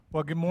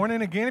Well, good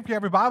morning again. If you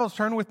have your Bibles,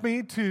 turn with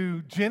me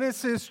to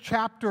Genesis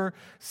chapter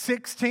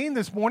 16.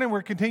 This morning,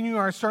 we're continuing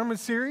our sermon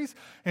series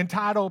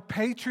entitled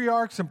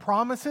Patriarchs and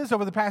Promises.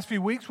 Over the past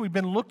few weeks, we've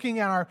been looking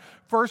at our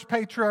first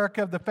patriarch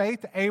of the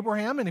faith,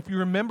 Abraham. And if you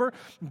remember,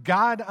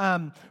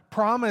 God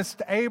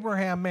promised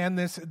Abraham,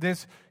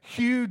 this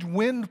huge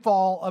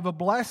windfall of a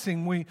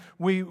blessing. We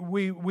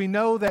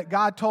know that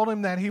God told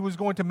him that he was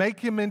going to make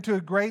him into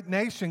a great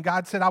nation.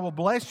 God said, I will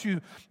bless you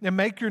and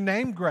make your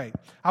name great.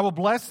 I will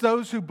bless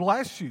those who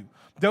bless you.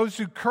 Those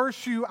who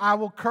curse you, I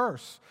will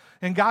curse.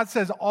 And God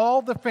says,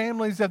 all the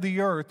families of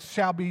the earth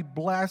shall be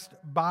blessed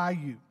by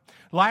you.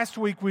 Last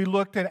week, we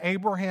looked at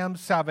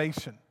Abraham's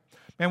salvation.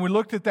 And we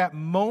looked at that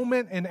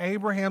moment in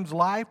Abraham's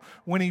life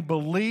when he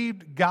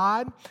believed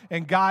God,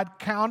 and God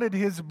counted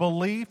his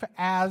belief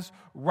as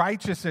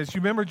righteousness.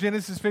 You remember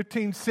Genesis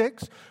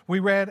 15:6?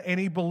 We read, and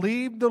he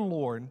believed the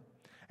Lord,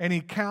 and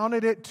he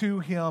counted it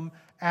to him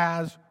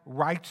as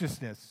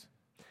righteousness.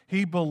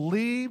 He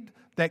believed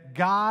that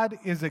God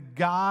is a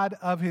God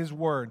of his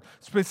word.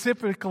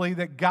 Specifically,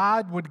 that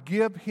God would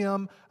give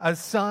him a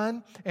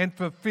son and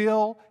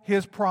fulfill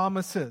his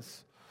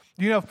promises.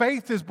 You know,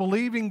 faith is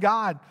believing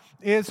God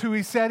is who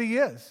he said he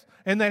is,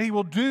 and that he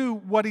will do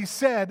what he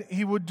said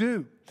he would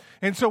do.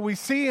 And so we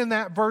see in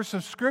that verse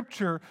of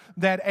Scripture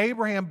that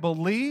Abraham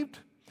believed,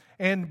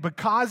 and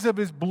because of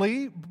his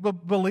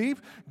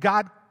belief,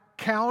 God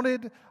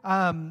counted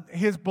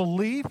his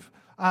belief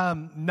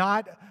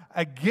not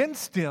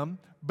against him,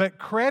 but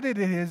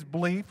credited his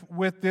belief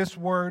with this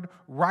word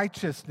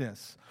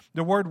righteousness.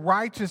 The word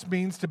righteous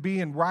means to be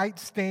in right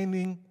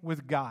standing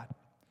with God.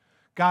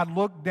 God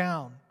looked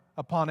down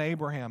upon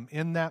Abraham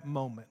in that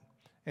moment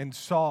and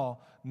saw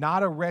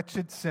not a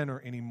wretched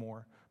sinner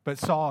anymore, but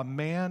saw a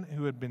man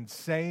who had been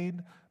saved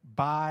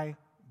by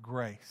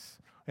grace.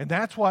 And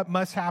that's what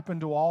must happen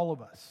to all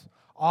of us.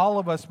 All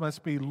of us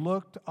must be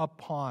looked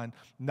upon,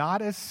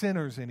 not as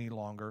sinners any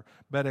longer,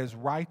 but as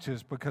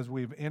righteous because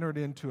we've entered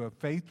into a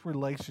faith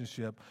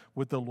relationship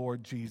with the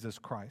Lord Jesus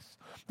Christ.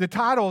 The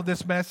title of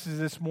this message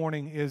this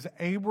morning is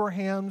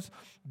Abraham's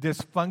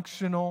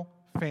Dysfunctional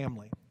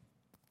Family.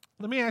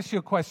 Let me ask you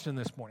a question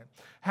this morning.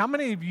 How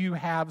many of you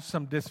have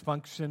some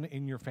dysfunction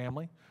in your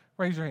family?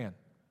 Raise your hand.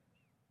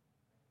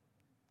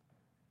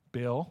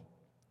 Bill?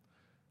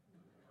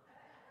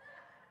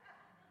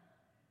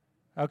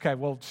 Okay,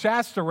 well,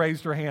 Shasta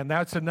raised her hand.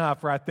 That's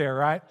enough right there,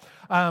 right?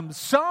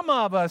 Some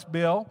of us,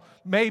 Bill,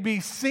 may be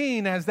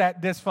seen as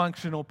that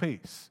dysfunctional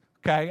piece.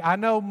 Okay, I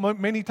know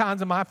many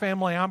times in my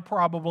family I'm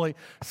probably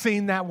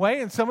seen that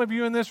way, and some of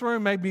you in this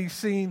room may be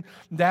seen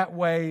that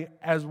way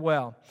as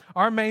well.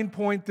 Our main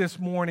point this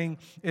morning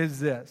is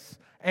this.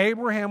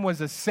 Abraham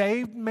was a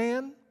saved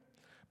man,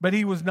 but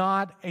he was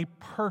not a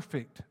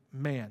perfect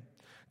man.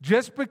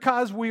 Just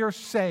because we are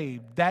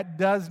saved, that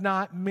does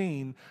not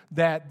mean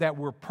that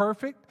we're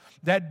perfect.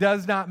 That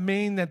does not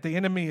mean that the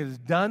enemy is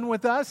done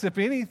with us. If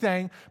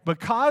anything,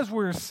 because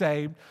we're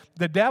saved,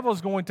 the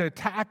devil's going to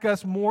attack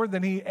us more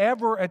than he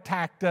ever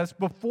attacked us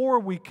before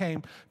we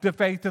came to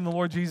faith in the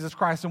Lord Jesus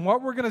Christ. And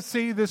what we're going to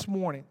see this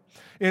morning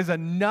is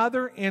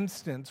another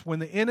instance when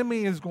the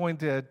enemy is going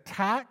to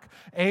attack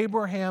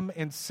Abraham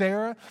and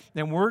Sarah,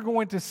 and we're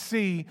going to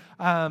see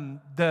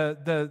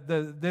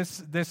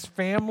this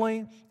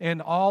family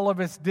and all of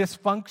its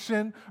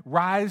dysfunction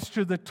rise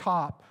to the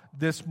top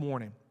this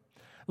morning.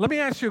 Let me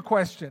ask you a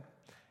question.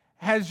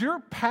 Has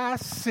your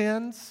past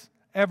sins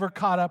ever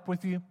caught up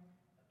with you?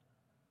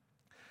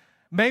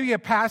 Maybe a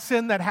past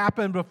sin that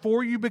happened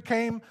before you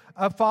became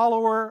a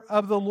follower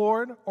of the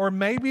Lord, or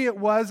maybe it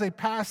was a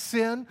past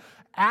sin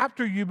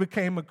after you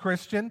became a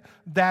Christian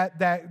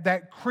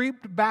that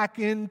creeped back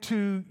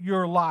into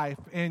your life.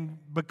 And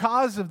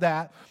because of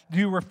that,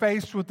 you were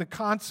faced with the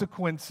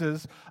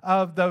consequences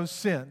of those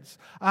sins.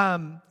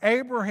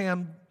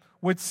 Abraham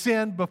would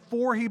sin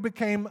before he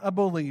became a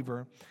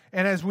believer.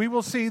 And as we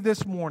will see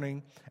this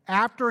morning,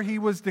 after he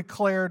was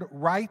declared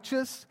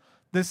righteous,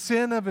 the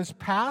sin of his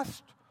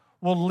past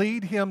will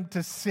lead him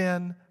to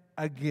sin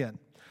again.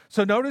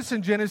 So notice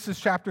in Genesis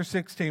chapter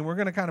 16, we're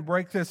going to kind of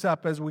break this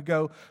up as we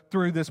go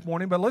through this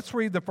morning, but let's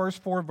read the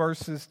first 4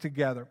 verses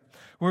together.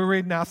 We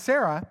read, now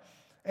Sarah,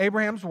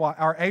 Abram's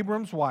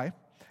wife,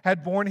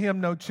 had borne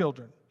him no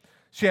children.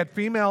 She had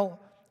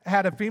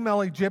a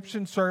female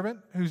Egyptian servant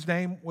whose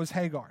name was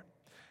Hagar.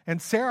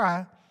 And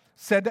Sarah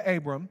said to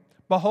Abram,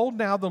 behold,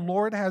 now the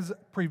Lord has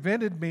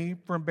prevented me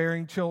from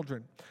bearing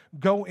children.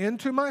 Go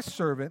into my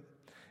servant.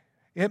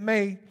 It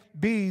may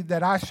be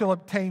that I shall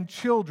obtain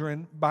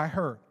children by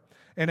her.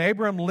 And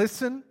Abram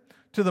listened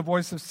to the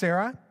voice of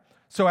Sarah.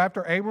 So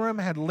after Abram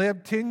had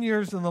lived 10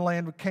 years in the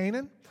land of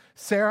Canaan,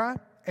 Sarah,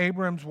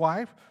 Abram's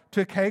wife,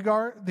 took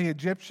Hagar the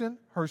Egyptian,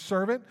 her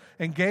servant,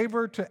 and gave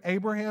her to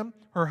Abraham,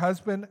 her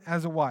husband,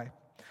 as a wife.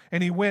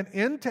 And he went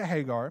into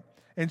Hagar,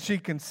 and she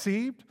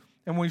conceived.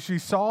 And when she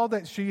saw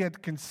that she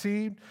had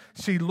conceived,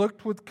 she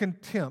looked with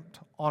contempt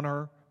on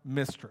her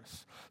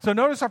mistress. So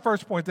notice our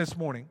first point this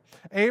morning,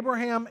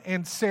 Abraham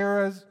and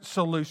Sarah's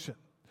solution.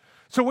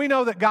 So we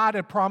know that God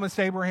had promised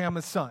Abraham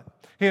a son.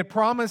 He had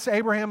promised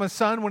Abraham a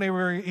son when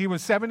he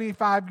was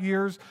 75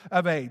 years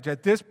of age.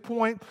 At this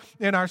point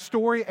in our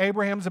story,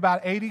 Abraham's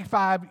about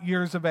 85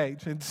 years of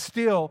age, and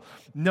still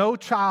no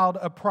child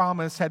of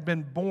promise had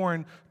been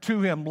born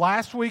to him.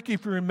 Last week,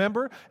 if you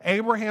remember,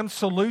 Abraham's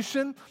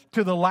solution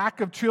to the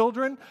lack of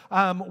children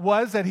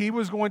was that he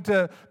was going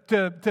to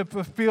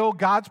fulfill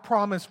God's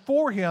promise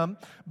for him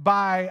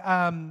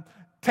by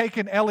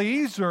taking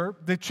Eliezer,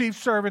 the chief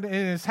servant in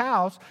his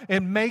house,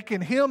 and making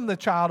him the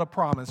child of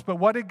promise. But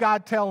what did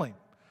God tell him?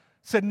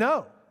 Said,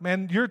 no,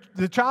 man,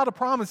 the child of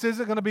promise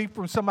isn't going to be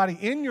from somebody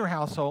in your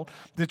household.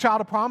 The child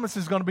of promise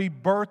is going to be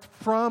birthed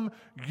from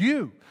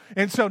you.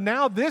 And so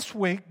now this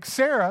week,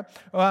 Sarah,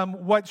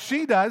 what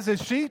she does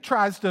is she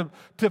tries to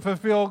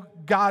fulfill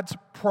God's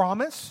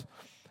promise.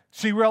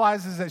 She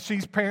realizes that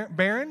she's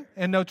barren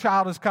and no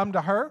child has come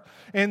to her.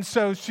 And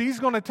so she's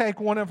going to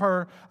take one of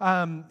her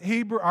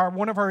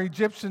one of her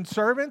Egyptian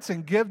servants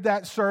and give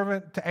that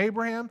servant to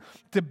Abraham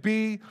to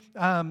be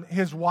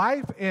his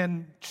wife.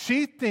 And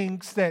she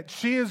thinks that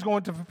she is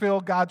going to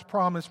fulfill God's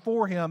promise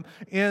for him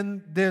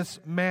in this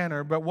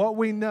manner. But what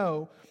we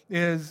know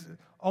is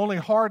only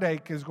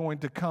heartache is going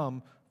to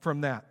come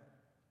from that.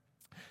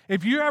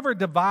 If you ever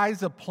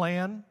devise a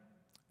plan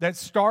that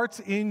starts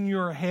in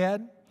your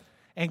head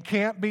and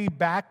can't be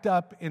backed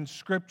up in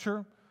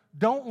Scripture,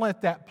 don't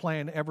let that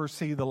plan ever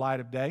see the light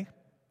of day.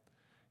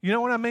 You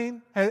know what I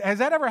mean? Has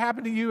that ever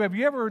happened to you? Have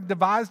you ever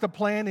devised a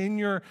plan in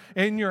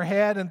your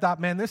head and thought,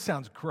 man, this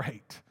sounds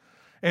great?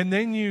 And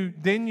then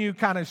you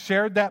kind of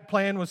shared that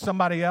plan with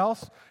somebody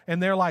else,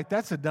 and they're like,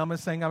 that's the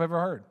dumbest thing I've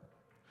ever heard.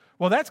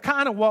 Well, that's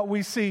kind of what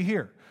we see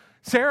here.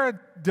 Sarah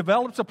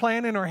develops a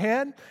plan in her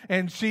head,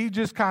 and she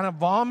just kind of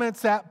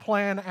vomits that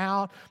plan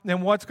out.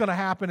 And what's going to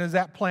happen is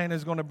that plan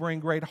is going to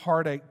bring great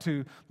heartache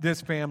to this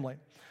family.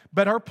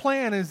 But her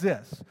plan is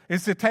this,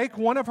 is to take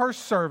one of her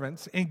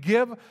servants and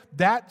give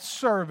that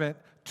servant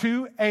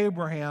to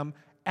Abraham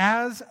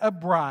as a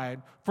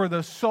bride for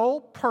the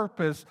sole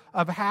purpose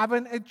of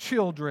having a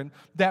children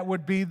that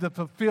would be the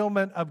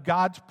fulfillment of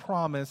God's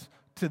promise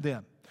to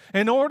them.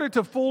 In order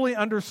to fully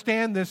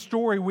understand this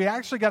story, we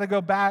actually got to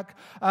go back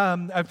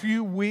a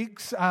few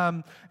weeks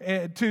in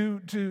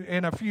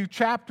a few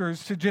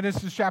chapters to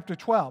Genesis chapter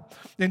 12.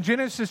 In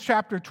Genesis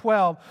chapter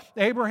 12,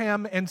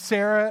 Abraham and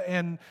Sarah,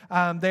 and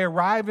they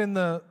arrive in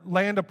the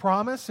land of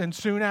promise, and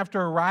soon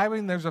after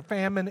arriving, there's a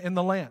famine in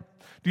the land.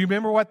 Do you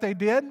remember what they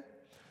did?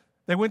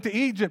 They went to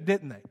Egypt,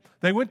 didn't they?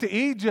 They went to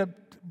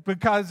Egypt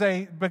because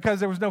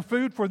there was no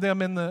food for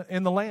them in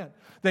the land.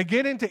 They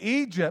get into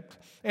Egypt,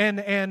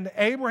 and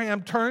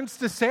Abraham turns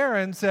to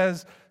Sarah and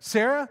says,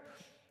 Sarah,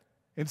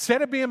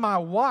 instead of being my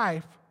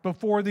wife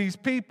before these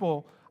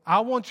people, I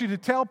want you to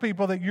tell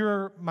people that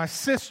you're my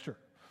sister.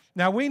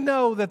 Now, we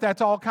know that that's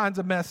all kinds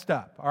of messed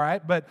up, all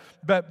right?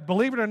 But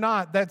believe it or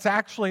not, that's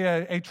actually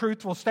a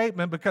truthful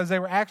statement, because they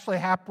were actually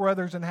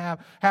half-brother and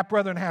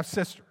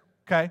half-sister,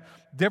 okay?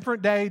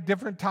 Different day,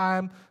 different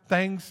time,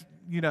 things,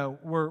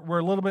 we're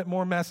a little bit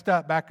more messed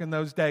up back in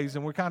those days,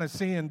 and we're kind of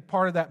seeing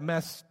part of that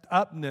messed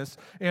upness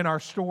in our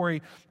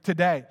story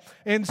today.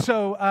 And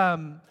so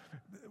some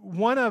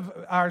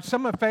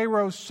of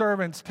Pharaoh's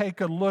servants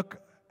take a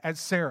look at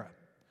Sarah,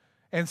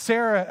 and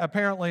Sarah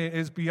apparently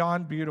is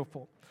beyond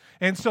beautiful.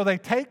 And so they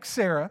take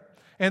Sarah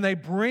and they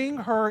bring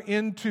her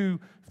into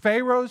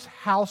Pharaoh's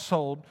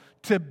household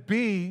to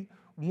be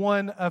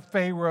one of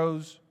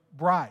Pharaoh's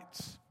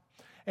brides.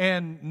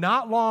 And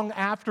not long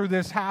after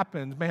this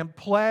happens, man,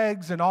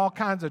 plagues and all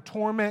kinds of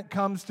torment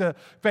comes to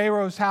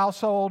Pharaoh's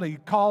household. He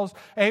calls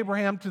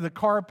Abraham to the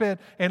carpet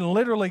and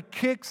literally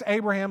kicks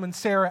Abraham and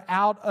Sarah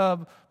out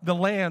of the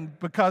land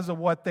because of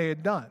what they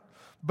had done.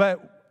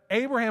 But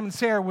Abraham and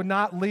Sarah would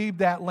not leave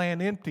that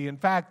land empty. In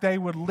fact, they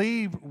would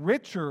leave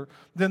richer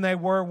than they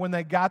were when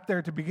they got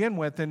there to begin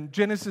with. In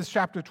Genesis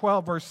chapter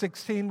 12, verse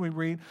 16, we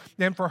read,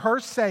 "And for her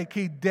sake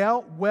he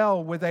dealt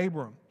well with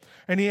Abram.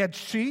 And he had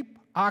sheep,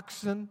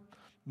 oxen,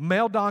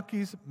 male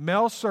donkeys,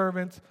 male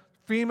servants,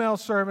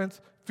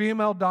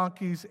 female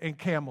donkeys, and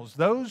camels."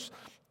 Those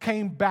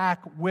came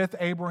back with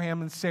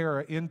Abraham and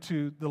Sarah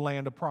into the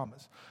land of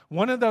promise.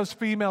 One of those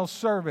female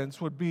servants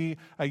would be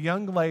a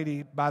young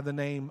lady by the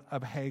name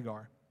of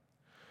Hagar.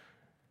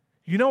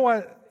 You know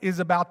what is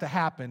about to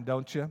happen,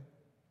 don't you?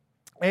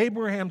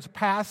 Abraham's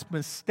past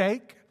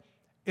mistake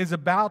is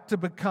about to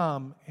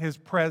become his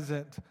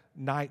present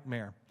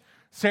nightmare.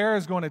 Sarah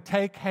is going to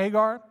take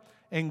Hagar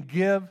and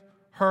give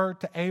her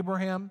to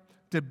Abraham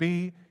to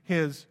be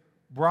his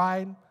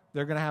bride.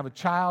 They're going to have a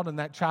child, and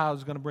that child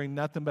is going to bring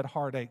nothing but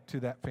heartache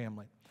to that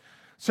family.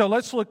 So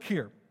let's look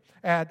here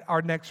at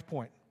our next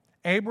point.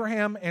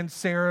 Abraham and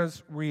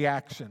Sarah's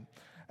reaction.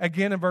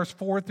 Again, in verse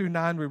 4 through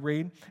 9, we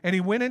read, "And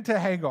he went into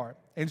Hagar,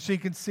 and she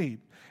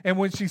conceived. And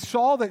when she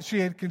saw that she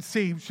had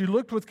conceived, she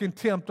looked with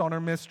contempt on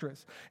her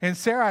mistress. And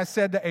Sarai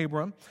said to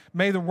Abram,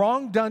 'May the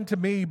wrong done to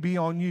me be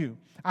on you.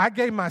 I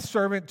gave my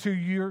servant to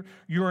your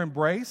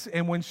embrace,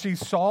 and when she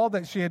saw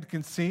that she had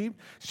conceived,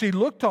 she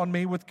looked on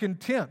me with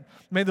contempt.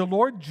 May the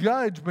Lord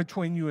judge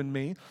between you and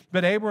me.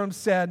 But Abram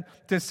said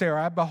to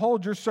Sarai,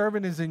 behold, your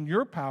servant is in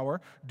your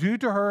power. Do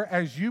to her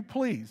as you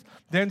please.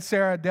 Then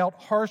Sarah dealt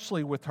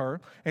harshly with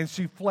her, and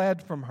she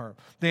fled from her.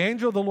 The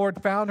angel of the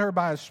Lord found her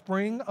by a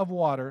spring of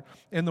water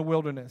in the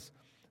wilderness,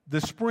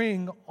 the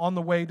spring on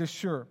the way to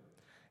Shur.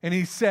 And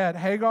he said,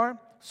 Hagar,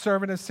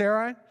 servant of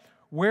Sarai,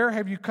 where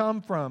have you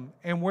come from,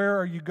 and where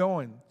are you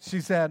going? She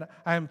said,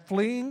 I am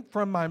fleeing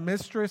from my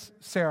mistress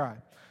Sarai.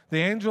 The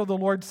angel of the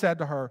Lord said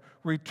to her,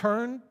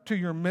 return to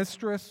your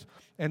mistress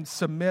and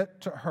submit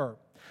to her.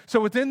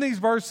 So within these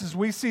verses,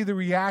 we see the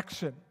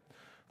reaction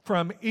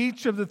from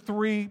each of the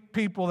three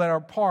people that are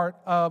part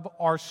of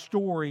our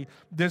story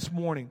this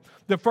morning.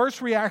 The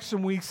first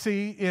reaction we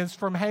see is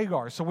from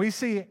Hagar. So we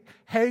see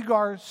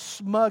Hagar's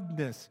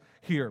smugness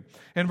here.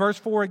 In verse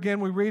 4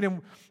 again, we read,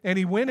 and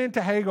he went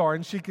into Hagar,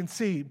 and she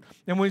conceived.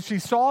 And when she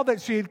saw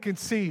that she had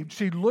conceived,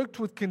 she looked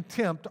with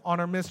contempt on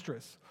her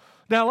mistress.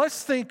 Now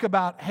let's think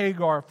about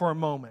Hagar for a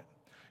moment.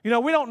 You know,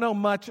 we don't know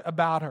much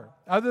about her.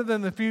 Other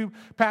than the few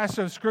passages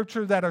of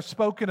Scripture that are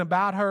spoken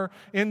about her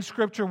in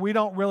Scripture, we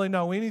don't really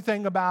know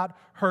anything about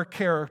her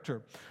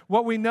character.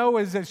 What we know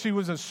is that she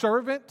was a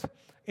servant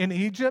in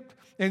Egypt,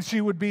 and she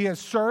would be a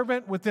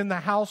servant within the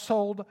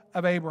household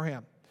of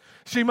Abraham.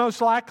 She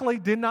most likely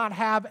did not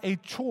have a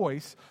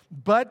choice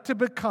but to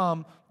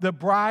become the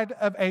bride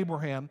of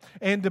Abraham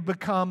and to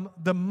become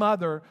the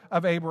mother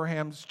of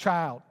Abraham's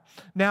child.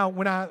 Now,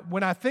 when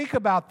I think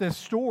about this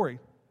story,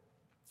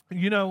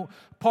 you know,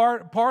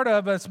 part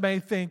of us may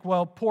think,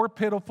 well, poor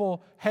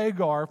pitiful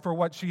Hagar for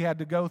what she had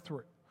to go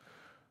through.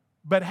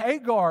 But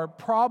Hagar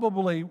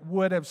probably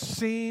would have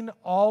seen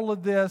all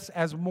of this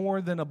as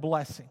more than a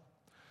blessing.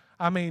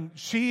 I mean,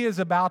 she is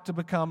about to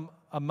become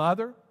a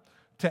mother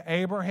to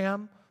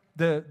Abraham,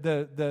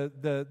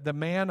 the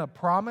man of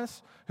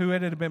promise who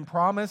had been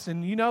promised.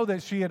 And you know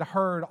that she had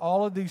heard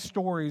all of these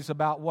stories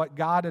about what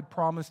God had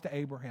promised to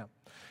Abraham.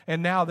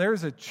 And now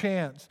there's a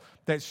chance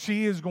that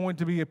she is going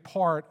to be a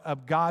part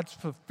of God's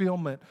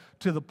fulfillment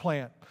to the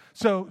plan.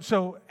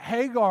 So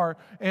Hagar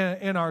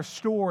in our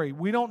story,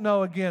 we don't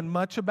know again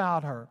much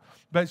about her,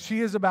 but she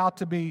is about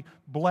to be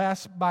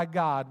blessed by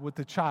God with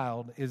the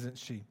child, isn't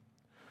she?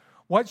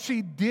 What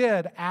she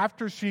did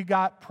after she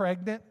got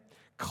pregnant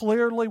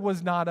clearly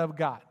was not of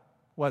God,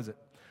 was it?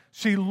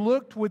 She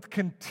looked with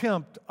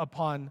contempt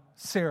upon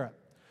Sarah.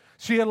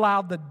 She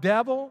allowed the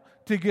devil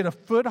to get a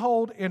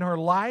foothold in her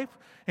life,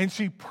 and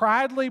she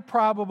proudly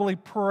probably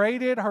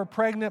paraded her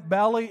pregnant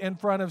belly in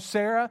front of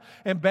Sarah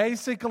and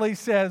basically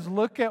says,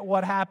 look at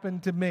what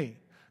happened to me.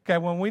 Okay,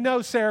 when we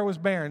know Sarah was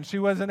barren, she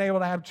wasn't able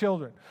to have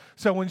children.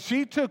 So when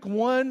she took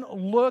one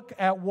look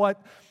at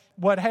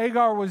what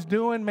Hagar was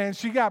doing, man,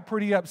 she got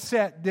pretty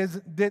upset,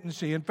 didn't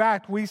she? In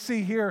fact, we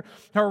see here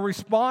her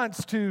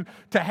response to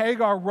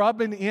Hagar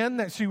rubbing in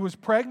that she was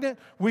pregnant.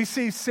 We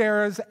see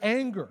Sarah's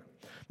anger.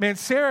 Man,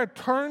 Sarah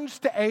turns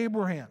to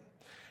Abraham,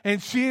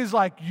 and she is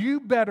like, you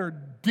better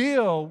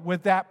deal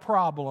with that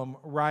problem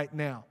right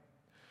now.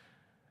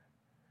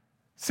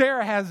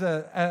 Sarah has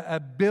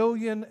a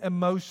billion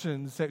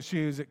emotions that she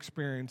is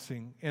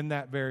experiencing in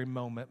that very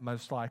moment,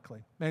 most likely.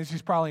 Man,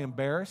 she's probably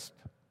embarrassed.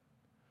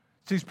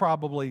 She's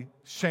probably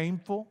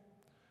shameful,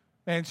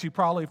 and she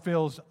probably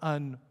feels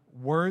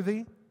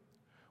unworthy.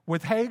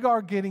 With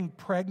Hagar getting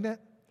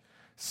pregnant,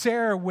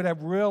 Sarah would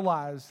have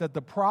realized that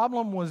the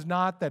problem was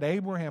not that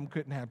Abraham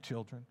couldn't have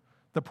children.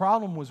 The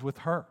problem was with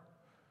her.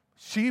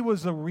 She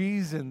was the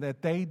reason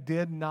that they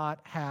did not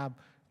have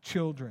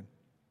children.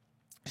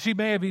 She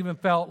may have even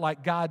felt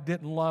like God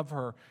didn't love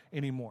her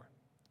anymore.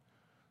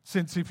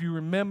 Since if you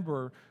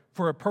remember,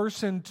 for a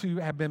person to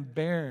have been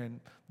barren,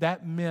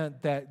 that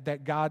meant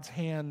that God's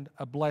hand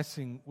of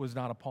blessing was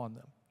not upon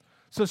them.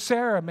 So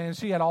Sarah, man,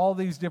 she had all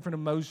these different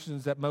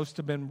emotions that must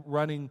have been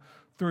running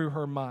through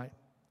her mind.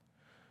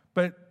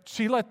 But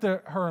she let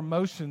her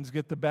emotions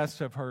get the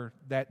best of her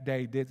that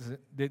day,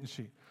 didn't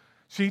she?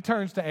 She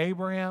turns to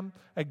Abraham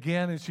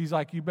again, and she's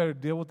like, you better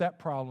deal with that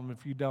problem.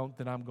 If you don't,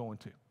 then I'm going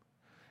to.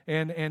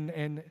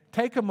 And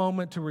take a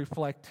moment to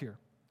reflect here.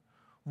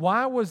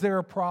 Why was there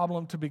a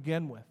problem to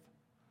begin with?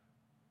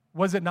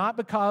 Was it not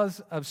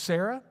because of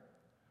Sarah?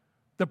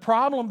 The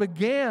problem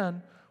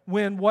began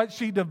when what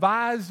she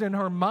devised in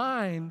her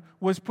mind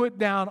was put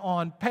down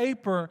on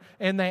paper,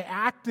 and they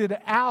acted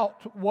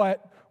out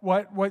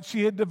what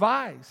she had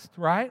devised,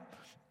 right?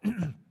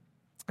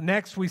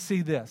 Next, we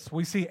see this.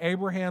 We see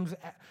Abraham's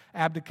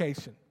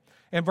abdication.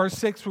 In verse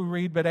 6, we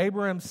read, but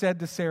Abraham said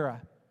to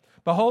Sarah,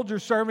 behold, your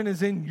servant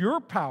is in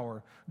your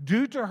power.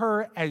 Do to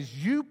her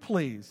as you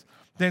please.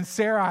 Then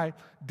Sarai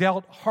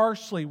dealt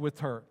harshly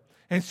with her,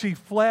 and she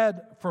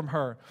fled from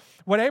her.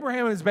 What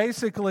Abraham is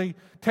basically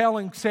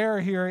telling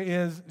Sarah here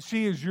is,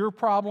 she is your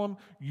problem,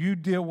 you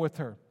deal with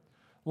her.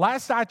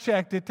 Last I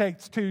checked, it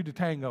takes two to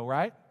tango,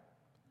 right?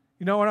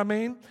 You know what I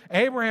mean?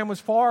 Abraham was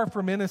far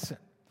from innocent.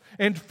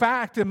 In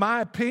fact, in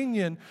my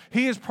opinion,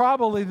 he is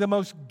probably the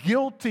most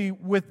guilty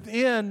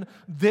within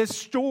this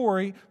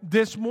story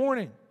this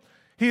morning.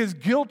 He is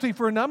guilty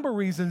for a number of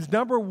reasons.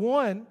 Number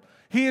one,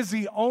 he is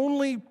the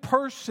only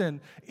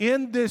person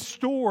in this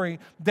story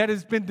that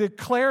has been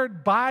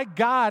declared by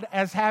God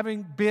as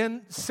having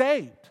been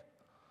saved.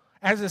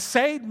 As a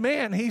saved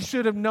man, he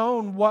should have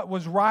known what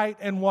was right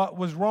and what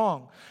was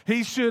wrong.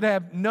 He should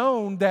have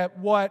known that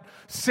what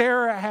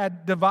Sarah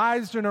had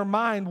devised in her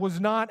mind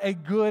was not a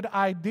good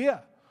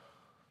idea.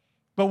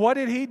 But what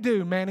did he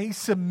do, man? He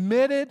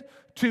submitted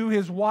to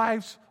his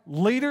wife's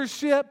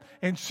leadership,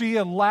 and she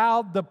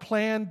allowed the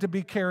plan to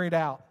be carried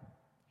out.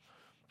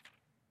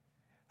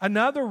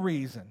 Another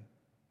reason,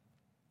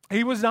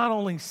 he was not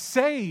only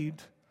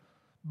saved,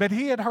 but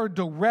he had heard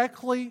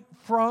directly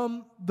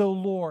from the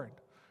Lord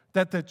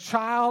that the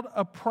child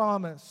of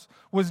promise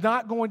was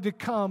not going to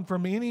come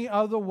from any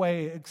other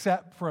way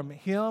except from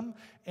him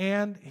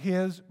and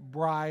his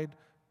bride,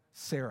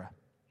 Sarah.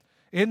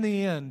 In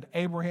the end,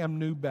 Abraham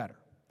knew better.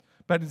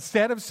 But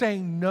instead of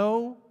saying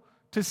no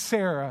to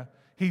Sarah,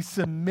 he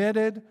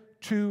submitted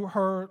to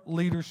her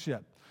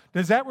leadership.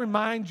 Does that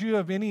remind you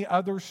of any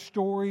other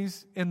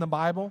stories in the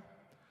Bible?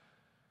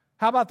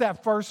 How about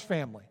that first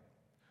family?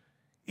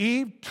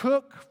 Eve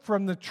took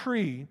from the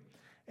tree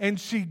and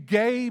she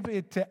gave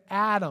it to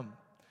Adam,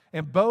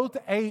 and both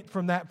ate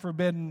from that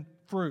forbidden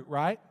fruit,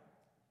 right?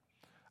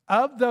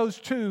 Of those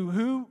two,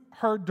 who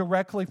heard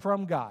directly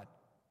from God?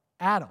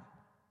 Adam.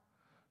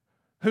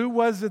 Who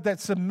was it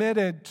that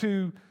submitted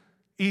to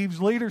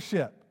Eve's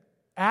leadership?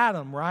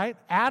 Adam, right?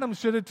 Adam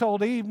should have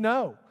told Eve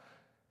no.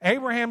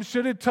 Abraham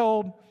should have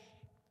told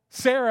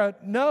Sarah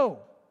no.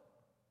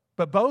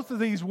 But both of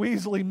these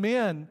Weasley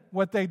men,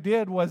 what they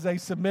did was they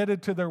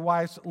submitted to their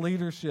wife's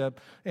leadership.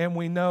 And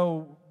we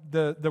know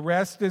the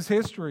rest is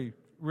history,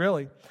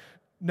 really.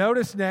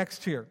 Notice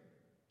next here,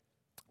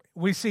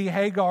 we see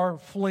Hagar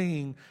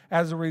fleeing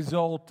as a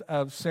result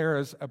of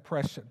Sarah's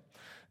oppression.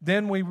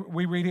 Then we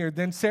read here,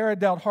 then Sarah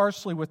dealt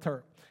harshly with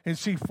her, and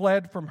she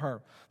fled from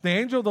her. The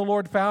angel of the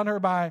Lord found her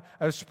by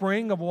a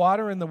spring of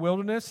water in the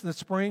wilderness, the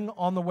spring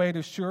on the way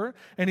to Shur.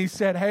 And he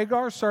said,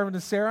 Hagar, servant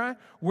of Sarai,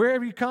 where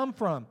have you come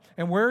from?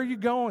 And where are you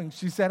going?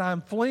 She said,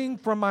 I'm fleeing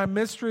from my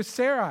mistress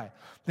Sarai.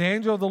 The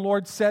angel of the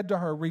Lord said to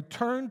her,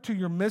 return to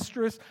your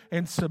mistress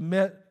and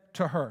submit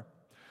to her.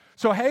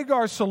 So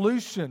Hagar's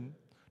solution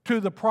to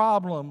the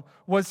problem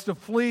was to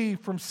flee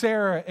from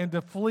Sarah and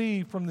to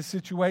flee from the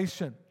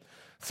situation.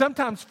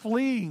 Sometimes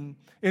fleeing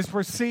is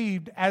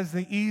perceived as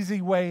the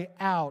easy way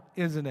out,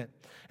 isn't it?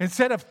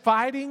 Instead of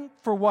fighting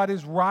for what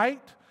is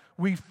right,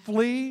 we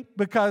flee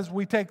because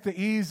we take the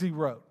easy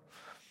road.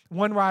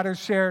 One writer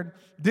shared,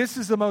 this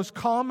is the most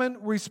common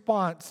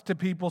response to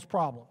people's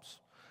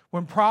problems.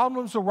 When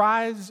problems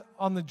arise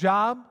on the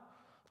job,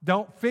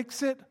 don't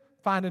fix it,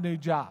 find a new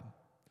job.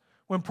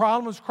 When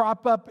problems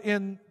crop up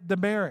in the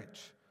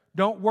marriage,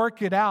 don't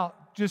work it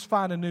out, just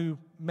find a new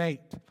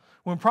mate.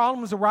 When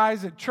problems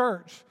arise at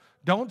church,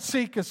 don't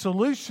seek a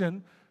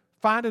solution,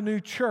 find a new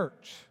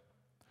church.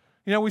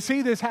 You know, we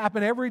see this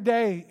happen every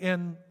day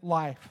in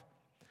life.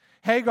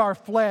 Hagar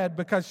fled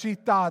because she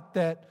thought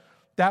that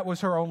that was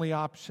her only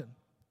option.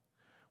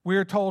 We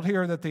are told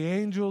here that the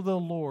angel of the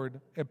Lord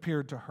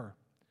appeared to her.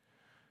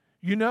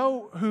 You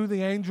know who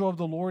the angel of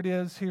the Lord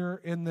is here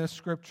in this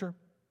scripture?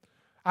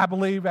 I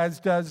believe,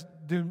 as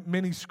do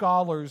many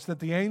scholars, that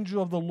the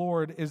angel of the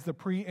Lord is the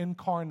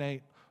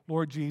pre-incarnate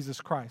Lord Jesus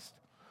Christ.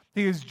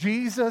 He is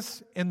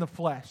Jesus in the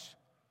flesh.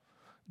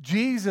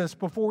 Jesus,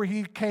 before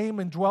he came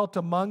and dwelt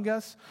among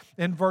us,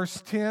 in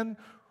verse 10,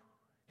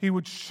 he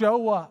would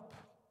show up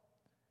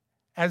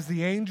as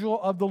the angel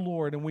of the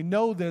Lord. And we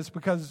know this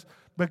because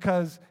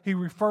he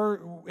refers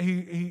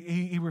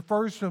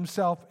to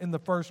himself in the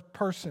first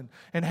person.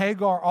 And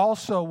Hagar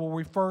also will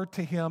refer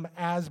to him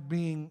as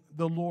being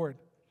the Lord.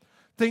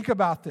 Think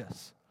about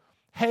this.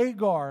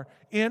 Hagar,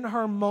 in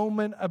her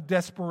moment of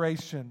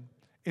desperation,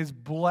 is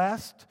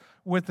blessed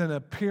with an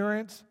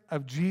appearance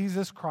of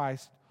Jesus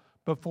Christ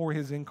before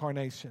his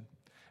incarnation.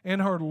 In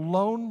her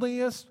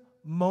loneliest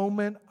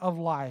moment of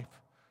life,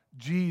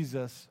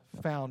 Jesus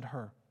found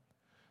her.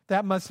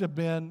 That must have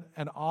been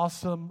an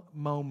awesome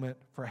moment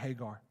for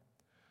Hagar.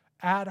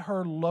 At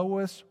her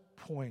lowest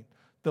point,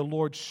 the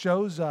Lord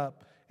shows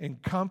up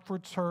and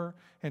comforts her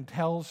and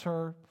tells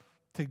her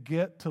to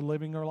get to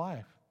living her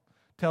life.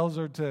 Tells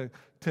her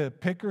to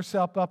pick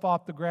herself up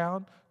off the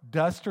ground,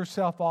 dust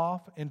herself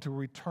off, and to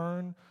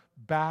return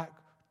back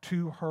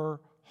to her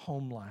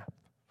homeland.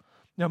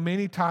 Now,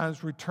 many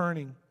times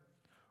returning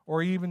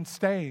or even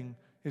staying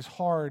is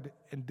hard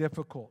and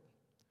difficult.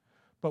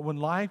 But when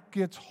life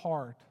gets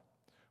hard,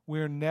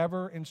 we are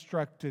never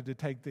instructed to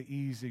take the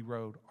easy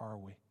road, are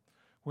we?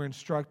 We're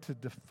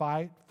instructed to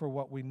fight for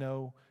what we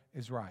know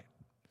is right.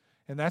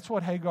 And that's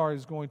what Hagar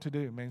is going to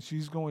do, man.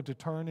 She's going to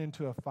turn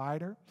into a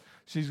fighter.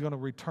 She's going to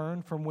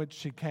return from which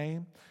she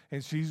came.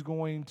 And she's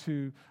going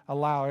to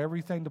allow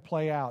everything to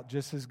play out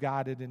just as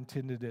God had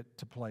intended it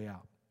to play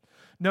out.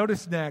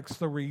 Notice next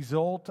the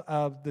result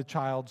of the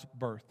child's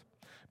birth.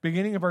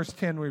 Beginning of verse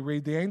 10, we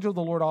read, the angel of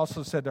the Lord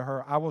also said to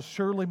her, I will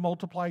surely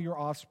multiply your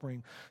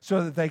offspring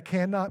so that they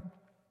cannot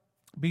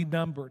be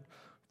numbered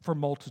for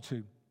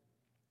multitude.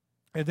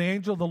 And the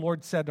angel of the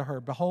Lord said to her,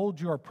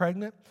 Behold, you are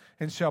pregnant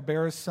and shall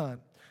bear a son.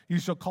 You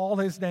shall call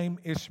his name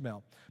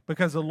Ishmael,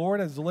 because the Lord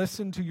has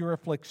listened to your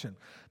affliction.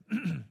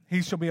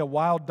 He shall be a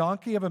wild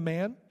donkey of a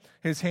man,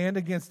 his hand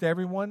against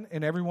everyone,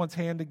 and everyone's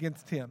hand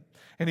against him.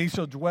 And he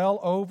shall dwell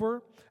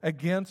over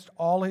against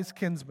all his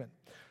kinsmen.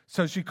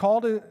 So she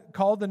called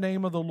the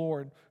name of the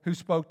Lord who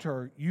spoke to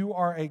her, You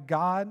are a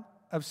God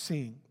of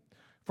seeing.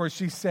 For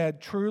she said,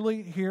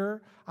 Truly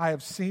here I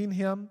have seen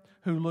him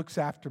who looks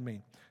after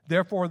me.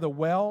 Therefore the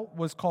well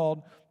was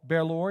called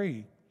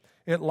Berloi.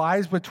 It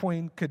lies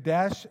between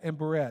Kadesh and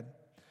Bered.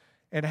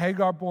 And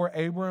Hagar bore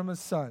Abram a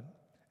son.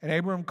 And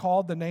Abram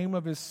called the name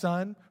of his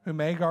son, whom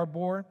Hagar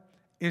bore,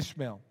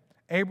 Ishmael.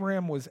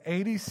 Abraham was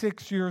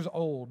 86 years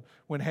old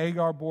when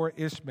Hagar bore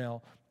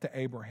Ishmael to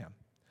Abraham.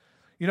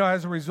 You know,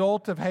 as a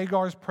result of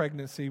Hagar's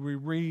pregnancy, we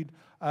read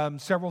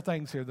several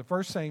things here. The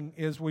first thing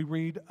is we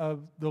read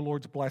of the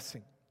Lord's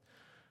blessing.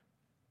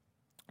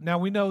 Now,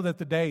 we know that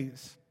the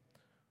days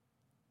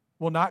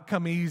will not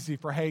come easy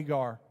for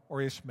Hagar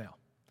or Ishmael.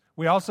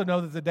 We also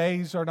know that the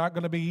days are not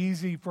going to be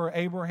easy for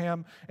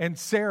Abraham and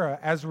Sarah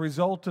as a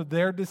result of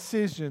their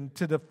decision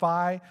to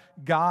defy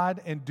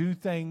God and do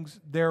things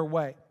their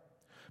way.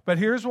 But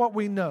here's what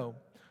we know.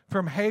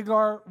 From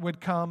Hagar would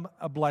come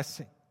a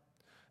blessing.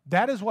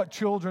 That is what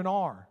children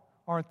are,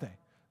 aren't they?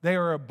 They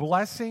are a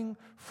blessing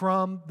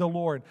from the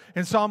Lord.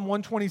 In Psalm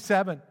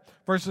 127,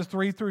 verses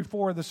 3 through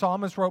 4, the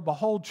psalmist wrote,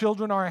 Behold,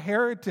 children are a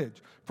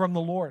heritage from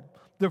the Lord.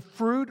 The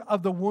fruit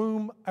of the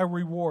womb a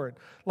reward.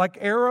 Like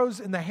arrows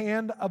in the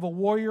hand of a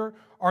warrior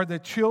are the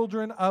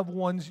children of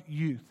one's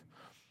youth.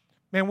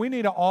 Man, we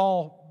need to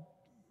all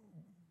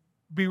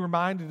be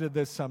reminded of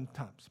this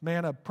sometimes.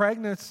 Man, a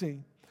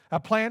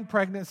planned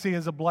pregnancy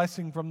is a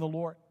blessing from the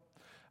Lord.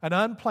 An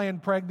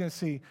unplanned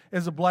pregnancy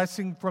is a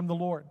blessing from the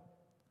Lord.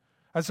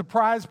 A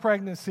surprise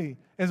pregnancy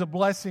is a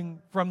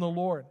blessing from the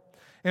Lord.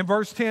 In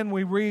verse 10,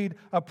 we read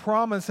a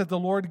promise that the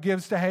Lord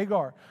gives to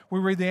Hagar. We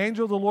read, the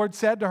angel of the Lord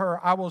said to her,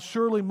 I will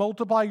surely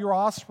multiply your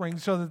offspring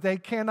so that they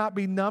cannot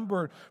be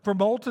numbered for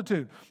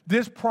multitude.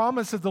 This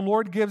promise that the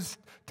Lord gives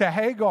to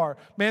Hagar,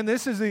 man,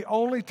 this is the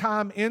only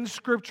time in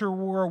Scripture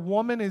where a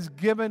woman is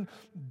given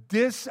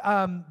this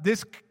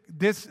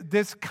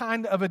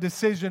kind of a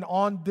decision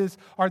on this,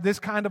 or this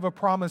kind of a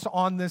promise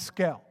on this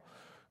scale.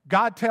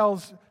 God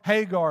tells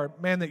Hagar,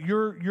 man, that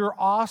your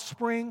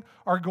offspring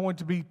are going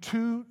to be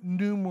too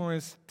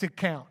numerous to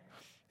count.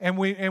 And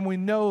we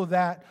know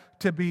that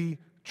to be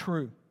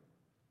true.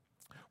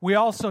 We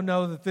also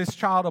know that this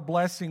child of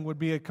blessing would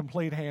be a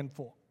complete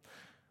handful.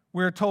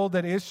 We're told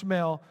that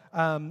Ishmael,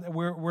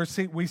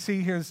 we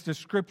see his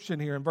description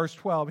here in verse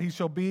 12. He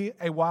shall be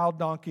a wild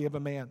donkey of a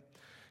man.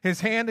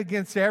 His hand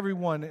against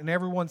everyone, and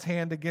everyone's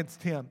hand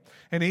against him.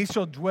 And he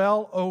shall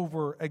dwell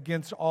over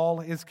against all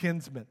his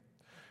kinsmen.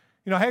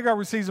 You know, Hagar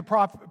receives a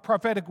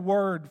prophetic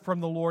word from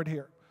the Lord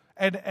here.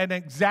 An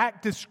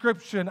exact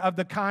description of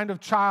the kind of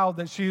child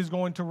that she is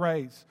going to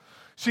raise.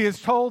 She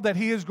is told that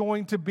he is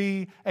going to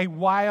be a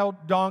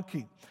wild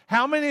donkey.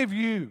 How many of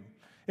you,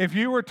 if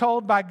you were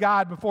told by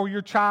God before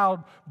your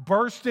child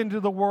burst into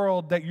the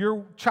world that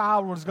your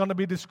child was going to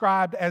be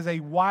described as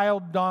a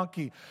wild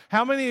donkey,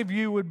 how many of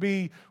you would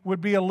be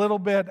a little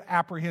bit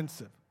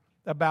apprehensive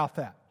about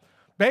that?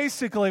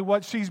 Basically,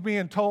 what she's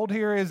being told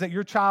here is that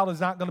your child is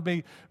not going to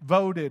be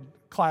voted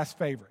class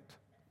favorite,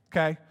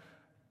 okay?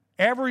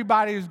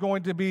 Everybody is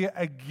going to be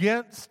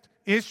against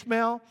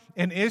Ishmael,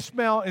 and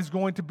Ishmael is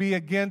going to be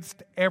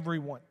against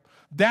everyone.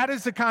 That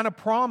is the kind of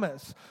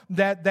promise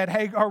that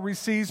Hagar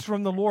receives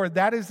from the Lord.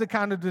 That is the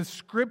kind of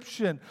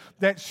description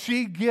that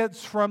she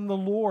gets from the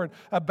Lord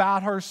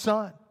about her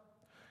son.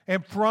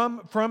 And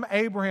from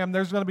Abraham,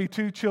 there's going to be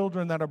two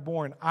children that are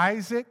born,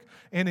 Isaac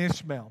and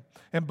Ishmael.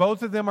 And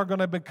both of them are going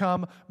to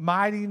become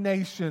mighty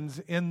nations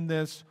in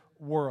this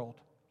world.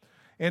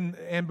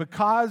 And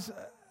because,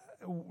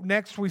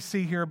 next we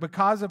see here,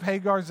 because of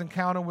Hagar's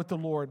encounter with the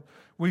Lord,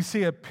 we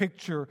see a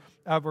picture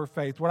of her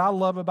faith. What I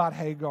love about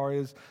Hagar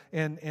is,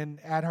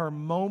 at her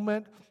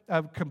moment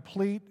of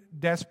complete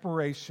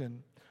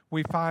desperation,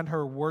 we find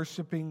her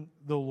worshiping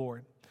the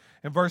Lord.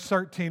 In verse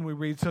 13 we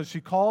read, So she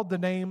called the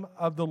name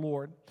of the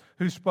Lord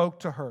who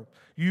spoke to her.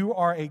 You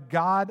are a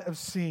God of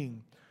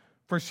seeing.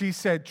 For she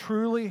said,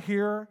 Truly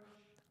here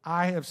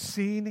I have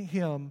seen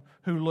him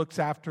who looks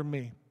after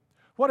me.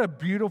 What a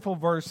beautiful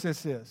verse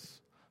this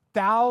is.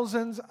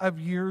 Thousands of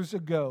years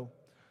ago,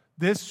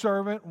 this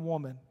servant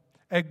woman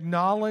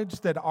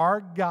acknowledged that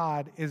our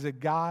God is a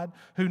God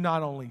who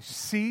not only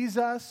sees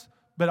us,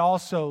 but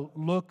also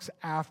looks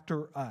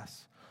after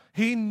us.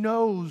 He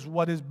knows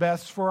what is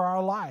best for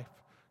our life.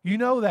 You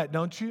know that,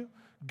 don't you?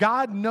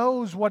 God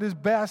knows what is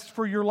best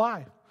for your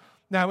life.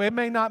 Now, it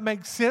may not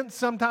make sense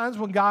sometimes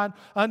when God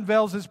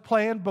unveils his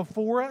plan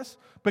before us,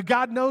 but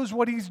God knows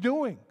what he's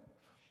doing.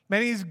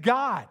 Man, he's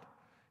God.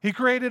 He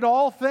created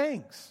all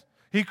things.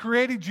 He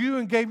created you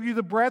and gave you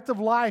the breath of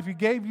life. He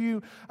gave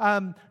you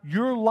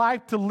your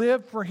life to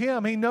live for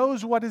him. He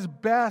knows what is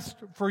best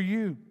for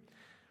you.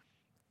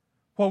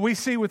 What we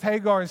see with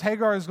Hagar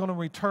is going to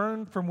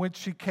return from which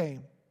she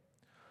came.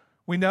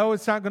 We know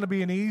it's not going to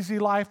be an easy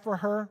life for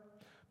her,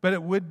 but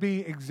it would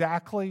be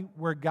exactly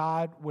where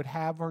God would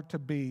have her to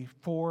be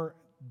for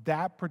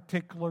that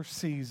particular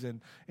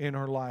season in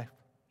her life.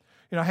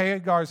 You know,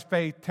 Hagar's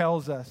faith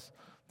tells us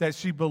that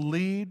she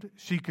believed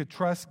she could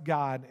trust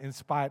God in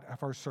spite of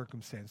her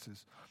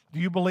circumstances.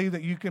 Do you believe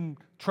that you can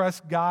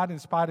trust God in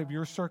spite of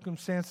your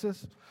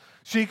circumstances?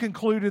 She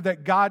concluded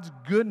that God's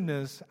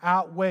goodness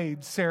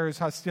outweighed Sarah's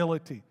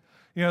hostility.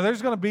 You know,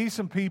 there's going to be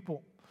some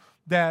people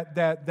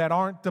that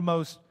aren't the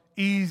most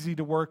easy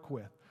to work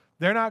with.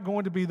 They're not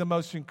going to be the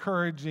most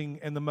encouraging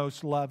and the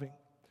most loving.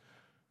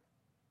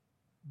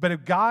 But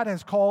if God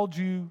has called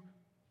you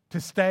to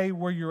stay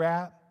where you're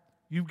at,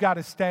 you've got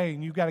to stay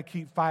and you've got to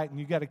keep fighting.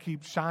 You've got to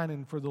keep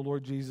shining for the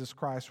Lord Jesus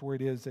Christ where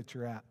it is that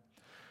you're at.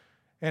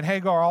 And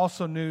Hagar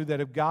also knew that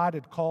if God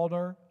had called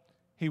her,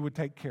 He would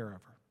take care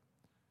of her.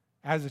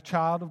 As a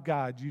child of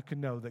God, you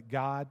can know that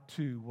God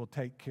too will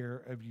take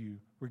care of you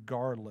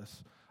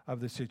regardless of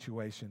the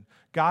situation.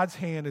 God's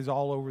hand is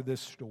all over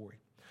this story.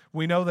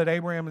 We know that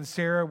Abraham and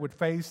Sarah would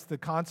face the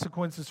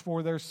consequences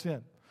for their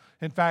sin.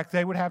 In fact,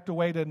 they would have to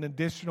wait an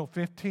additional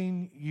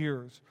 15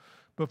 years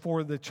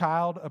before the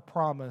child of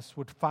promise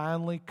would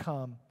finally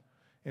come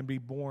and be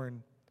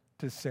born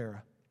to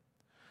Sarah.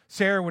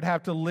 Sarah would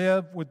have to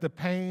live with the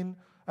pain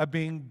of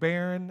being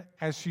barren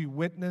as she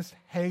witnessed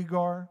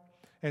Hagar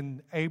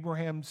and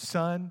Abraham's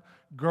son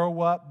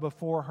grow up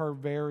before her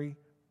very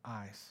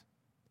eyes.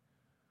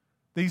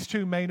 These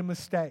two made a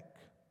mistake,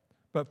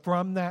 but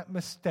from that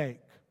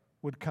mistake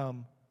would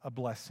come a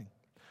blessing.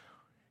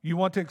 You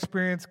want to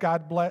experience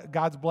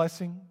God's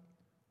blessing?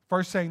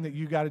 First thing that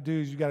you got to do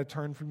is you got to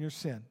turn from your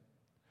sin.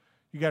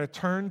 You got to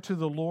turn to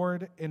the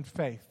Lord in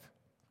faith.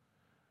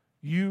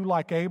 You,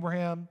 like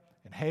Abraham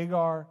and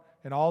Hagar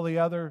and all the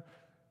other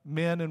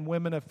men and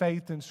women of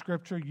faith in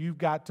Scripture, you've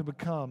got to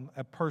become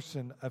a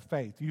person of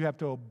faith. You have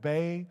to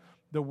obey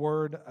the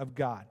Word of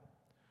God.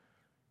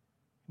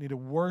 You need to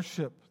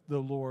worship the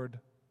Lord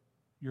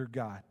your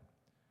God.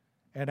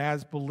 And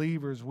as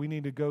believers, we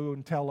need to go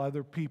and tell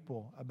other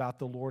people about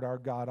the Lord our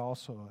God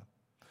also.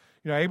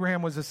 You know,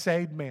 Abraham was a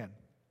saved man,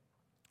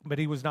 but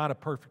he was not a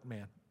perfect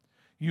man.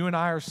 You and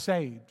I are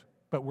saved,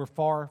 but we're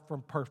far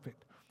from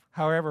perfect.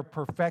 However,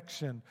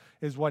 perfection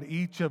is what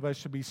each of us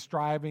should be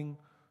striving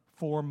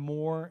for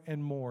more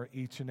and more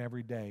each and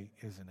every day,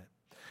 isn't it?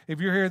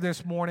 If you're here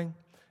this morning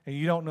and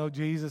you don't know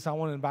Jesus, I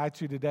want to invite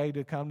you today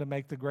to come to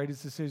make the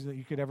greatest decision that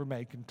you could ever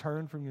make and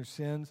turn from your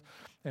sins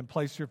and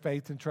place your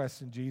faith and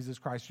trust in Jesus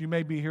Christ. You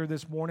may be here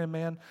this morning,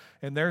 man,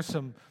 and there's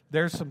some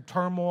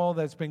turmoil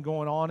that's been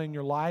going on in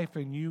your life,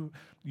 and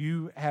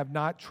you have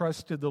not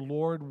trusted the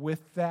Lord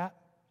with that.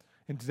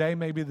 And today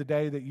may be the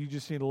day that you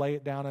just need to lay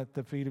it down at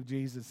the feet of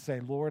Jesus and say,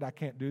 Lord, I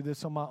can't do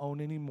this on my own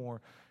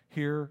anymore.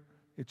 Here,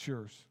 it's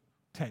yours.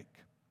 Take.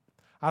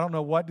 I don't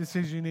know what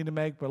decision you need to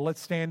make, but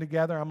let's stand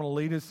together. I'm going to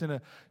lead us in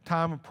a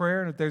time of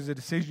prayer, and if there's a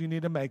decision you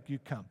need to make, you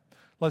come.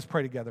 Let's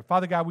pray together.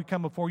 Father God, we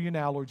come before you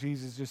now, Lord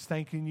Jesus, just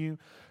thanking you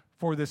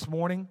for this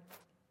morning,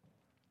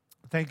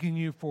 thanking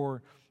you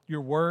for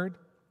your word.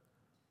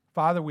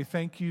 Father, we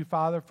thank you,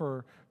 Father,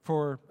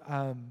 for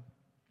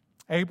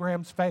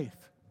Abraham's faith.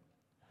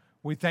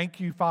 We thank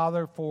you,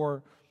 Father,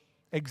 for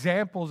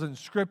examples in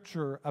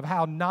Scripture of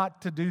how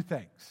not to do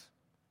things.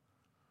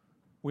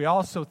 We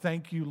also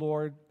thank you,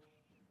 Lord,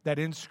 that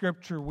in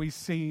Scripture we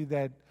see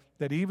that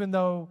even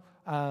though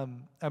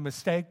a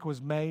mistake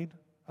was made,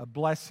 a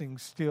blessing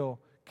still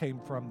came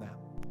from that.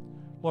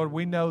 Lord,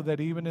 we know that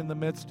even in the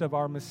midst of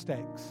our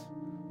mistakes,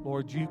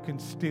 Lord, you can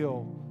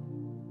still,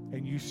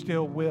 and you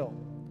still will,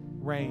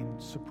 reign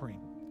supreme.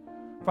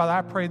 Father,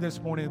 I pray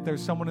this morning that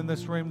there's someone in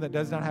this room that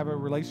does not have a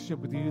relationship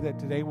with you, that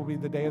today will be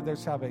the day of their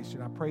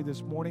salvation. I pray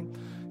this morning,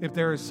 if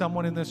there is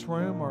someone in this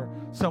room or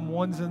some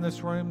ones in this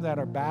room that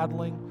are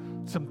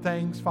battling some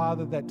things,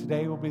 Father, that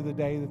today will be the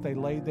day that they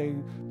lay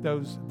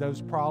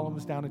those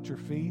problems down at your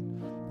feet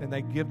and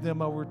they give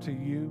them over to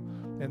you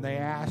and they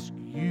ask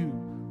you,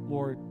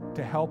 Lord,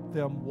 to help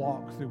them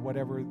walk through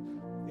whatever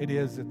it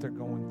is that they're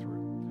going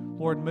through.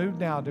 Lord, move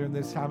now during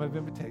this time of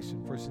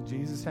invitation. For in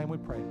Jesus' name we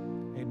pray.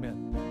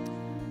 Amen.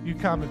 You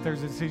come. If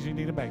there's a decision you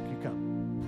need to make, you come.